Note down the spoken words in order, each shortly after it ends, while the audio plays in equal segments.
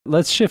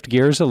let's shift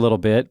gears a little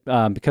bit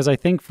because I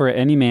think for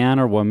any man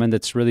or woman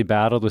that's really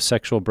battled with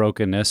sexual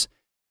brokenness,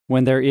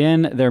 when they're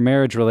in their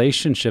marriage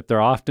relationship,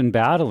 they're often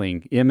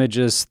battling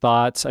images,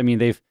 thoughts. I mean,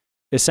 they've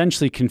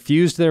essentially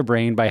confused their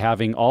brain by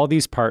having all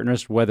these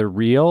partners, whether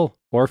real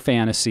or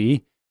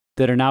fantasy,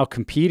 that are now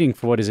competing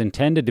for what is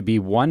intended to be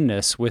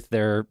oneness with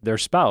their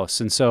spouse.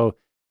 And so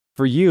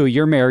for you,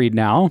 you're married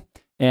now.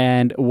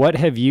 And what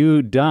have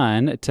you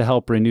done to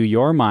help renew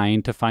your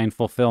mind to find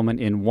fulfillment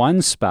in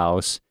one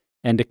spouse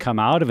and to come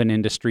out of an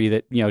industry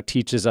that,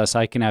 teaches us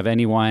I can have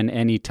anyone,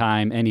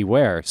 anytime,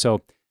 anywhere?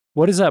 So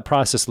what does that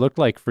process look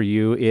like for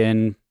you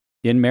in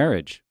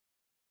marriage?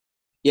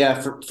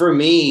 Yeah, for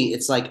me,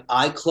 it's like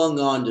I clung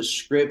on to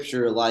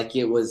scripture like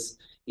it was,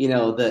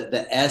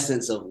 the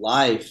essence of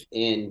life.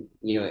 And,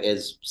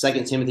 as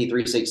Second Timothy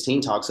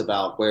 3:16 talks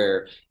about,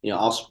 where,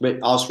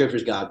 all scripture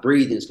is God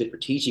breathed and it's good for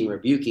teaching,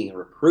 rebuking, and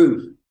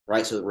reproof,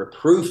 right? So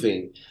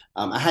reproofing,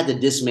 I had to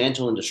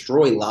dismantle and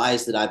destroy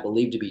lies that I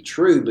believed to be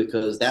true,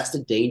 because that's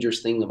the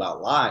dangerous thing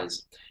about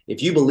lies.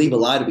 If you believe a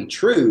lie to be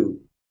true,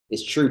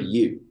 it's true to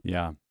you.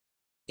 Yeah.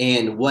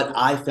 And what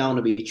I found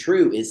to be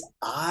true is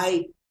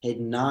I had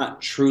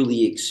not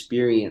truly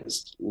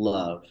experienced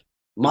love.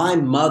 My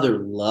mother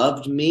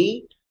loved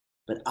me,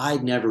 but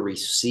I'd never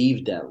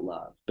received that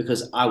love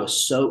because I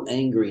was so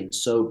angry and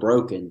so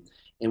broken.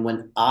 And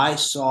when I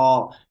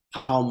saw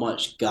how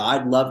much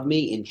God loved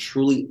me and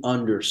truly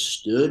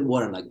understood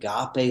what an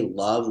agape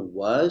love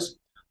was,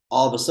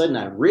 all of a sudden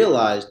I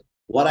realized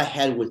what I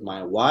had with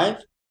my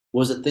wife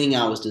was the thing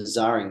I was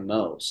desiring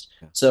most.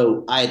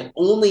 So I had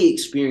only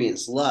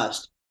experienced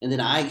lust, and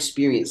then I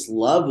experienced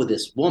love with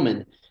this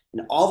woman.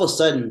 And all of a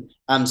sudden,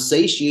 I'm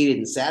satiated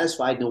and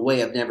satisfied in a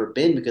way I've never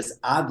been because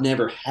I've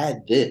never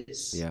had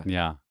this. Yeah.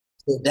 Yeah.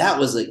 So that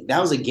was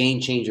a game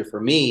changer for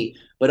me.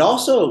 But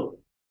also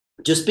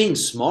just being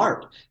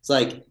smart. It's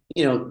like,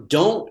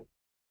 don't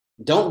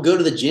go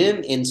to the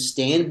gym and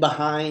stand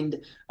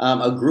behind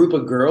a group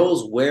of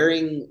girls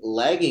wearing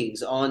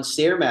leggings on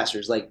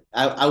Stairmasters. Like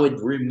I would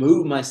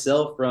remove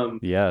myself from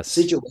Yes.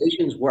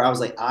 situations where I was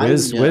like, I know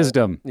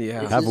Wisdom. Yeah.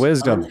 this Have is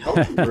wisdom.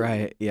 unhealthy for me.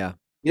 Right. Yeah.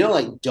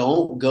 Like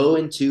don't go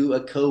into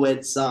a co-ed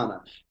sauna.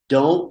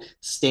 Don't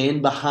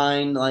stand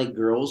behind like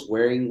girls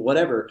wearing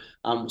whatever.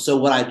 So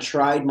what I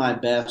tried my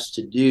best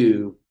to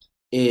do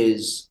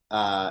is,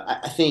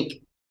 I think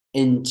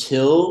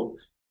until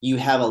you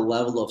have a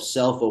level of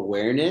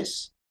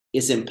self-awareness,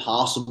 it's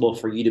impossible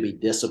for you to be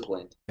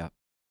disciplined. Yeah.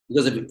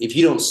 Because if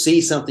you don't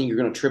see something you're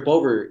going to trip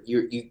over,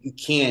 you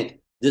can't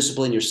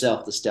discipline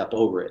yourself to step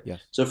over it. Yeah.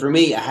 So for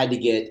me, I had to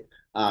get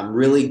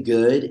really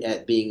good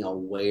at being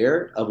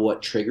aware of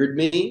what triggered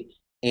me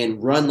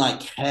and run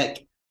like heck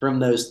from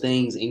those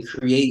things and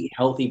create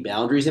healthy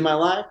boundaries in my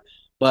life.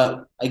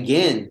 But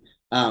again,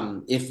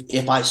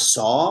 if I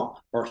saw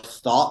or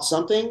thought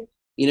something,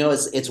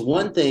 it's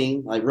one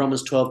thing, like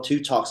Romans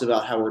 12:2 talks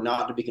about how we're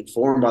not to be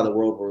conformed by the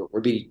world, we're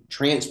being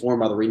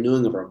transformed by the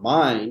renewing of our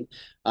mind.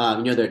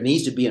 There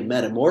needs to be a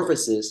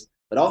metamorphosis,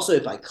 but also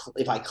if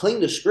I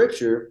cling to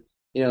scripture,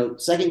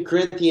 2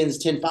 Corinthians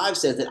 10:5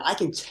 says that I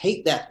can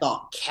take that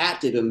thought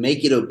captive and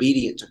make it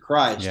obedient to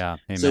Christ. Yeah.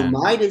 So Amen.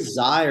 my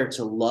desire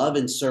to love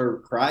and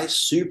serve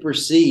Christ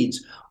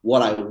supersedes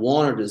what I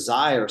want or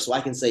desire. So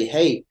I can say,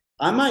 hey,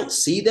 I might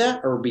see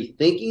that or be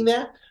thinking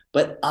that,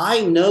 but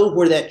I know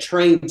where that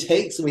train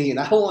takes me and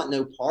I want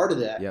no part of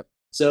that. Yep.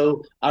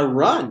 So I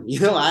run.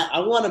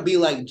 I want to be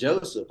like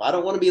Joseph. I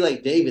don't want to be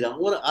like David. I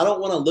don't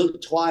want to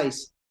look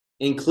twice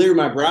and clear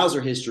my browser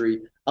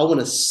history. I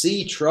want to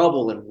see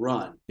trouble and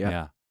run.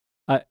 Yeah.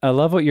 Yeah. I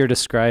love what you're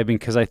describing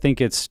because I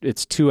think it's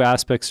two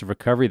aspects of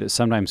recovery that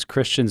sometimes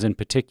Christians in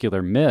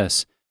particular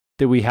miss,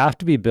 that we have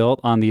to be built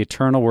on the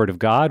eternal word of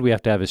God. We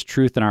have to have his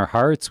truth in our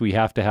hearts. We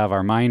have to have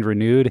our mind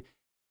renewed,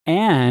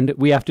 and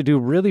we have to do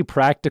really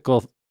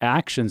practical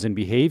actions and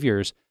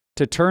behaviors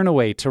to turn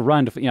away, to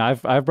run.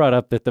 I've brought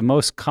up that the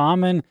most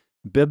common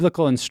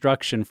biblical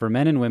instruction for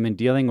men and women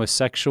dealing with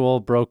sexual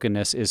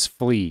brokenness is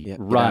flee, Yeah,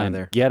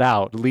 run, get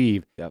out,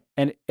 leave. Yep.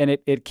 And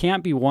it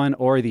can't be one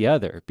or the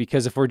other,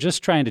 because if we're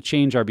just trying to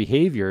change our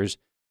behaviors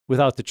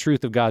without the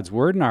truth of God's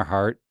word in our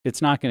heart,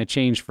 it's not going to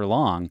change for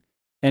long.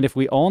 And if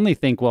we only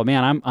think, well,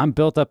 man, I'm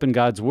built up in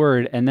God's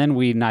word, and then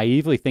we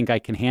naively think I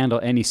can handle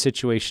any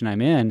situation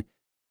I'm in,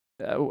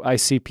 I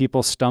see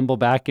people stumble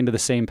back into the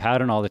same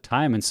pattern all the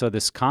time. And so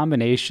this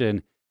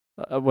combination,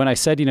 when I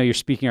said, you're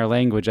speaking our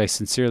language, I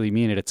sincerely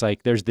mean it. It's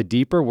like there's the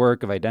deeper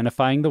work of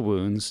identifying the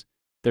wounds,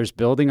 there's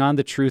building on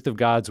the truth of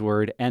God's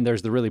word, and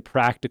there's the really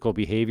practical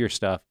behavior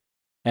stuff.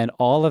 And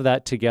all of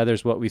that together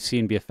is what we've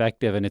seen be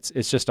effective. And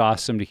it's just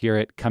awesome to hear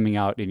it coming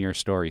out in your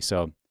story.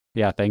 So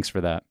yeah, thanks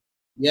for that.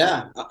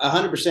 Yeah,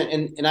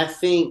 100%. And I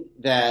think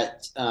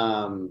that,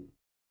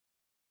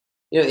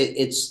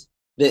 it's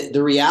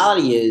the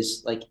reality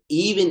is, like,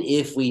 even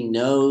if we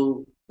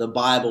know the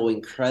Bible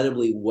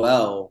incredibly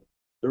well,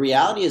 the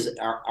reality is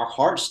our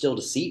heart's still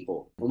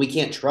deceitful and we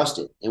can't trust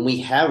it. And we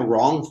have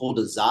wrongful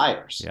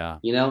desires,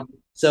 Yeah.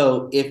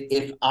 So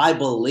if I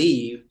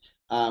believe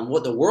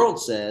what the world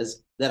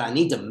says, that I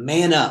need to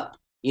man up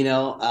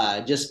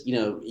just,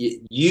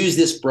 use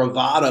this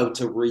bravado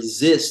to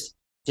resist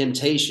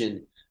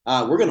temptation,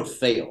 we're going to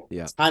fail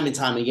Yeah. time and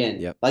time again.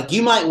 Yep. Like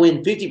you might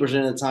win 50%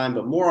 of the time,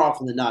 but more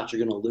often than not,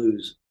 you're going to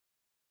lose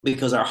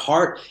because our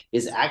heart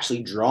is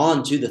actually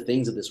drawn to the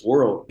things of this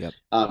world. Yep.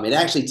 It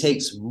actually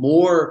takes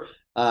more,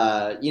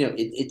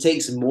 it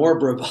takes more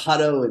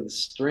bravado and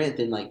strength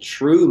and like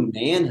true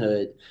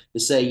manhood to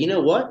say, you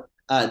know what?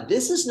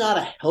 This is not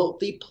a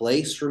healthy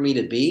place for me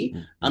to be.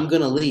 Mm-hmm. I'm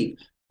going to leave.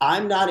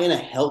 I'm not in a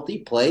healthy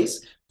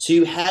place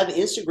to have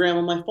Instagram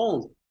on my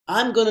phone.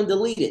 I'm going to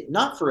delete it,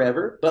 not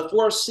forever, but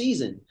for a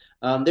season.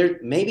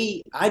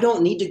 Maybe I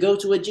don't need to go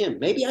to a gym.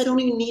 Maybe I don't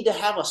even need to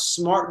have a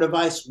smart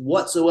device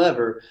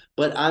whatsoever,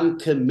 but I'm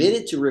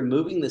committed to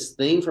removing this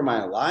thing from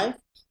my life.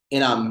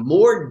 And I'm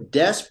more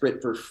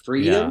desperate for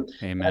freedom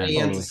Yeah. than I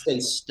Amen. am to stay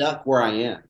stuck where I am.